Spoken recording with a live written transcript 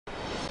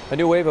A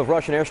new wave of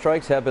Russian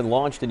airstrikes have been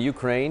launched in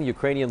Ukraine.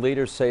 Ukrainian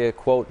leaders say a,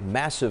 quote,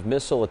 massive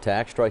missile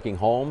attack striking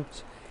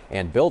homes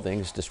and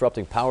buildings,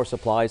 disrupting power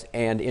supplies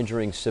and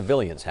injuring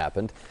civilians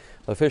happened.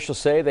 Officials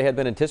say they had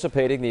been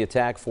anticipating the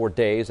attack for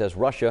days as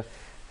Russia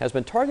has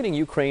been targeting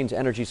Ukraine's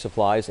energy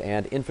supplies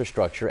and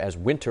infrastructure as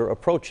winter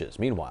approaches.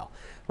 Meanwhile,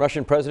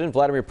 Russian President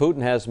Vladimir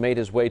Putin has made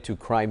his way to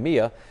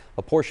Crimea,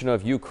 a portion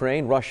of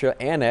Ukraine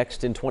Russia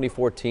annexed in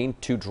 2014,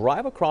 to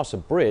drive across a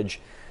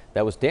bridge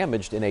that was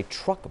damaged in a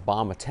truck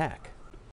bomb attack.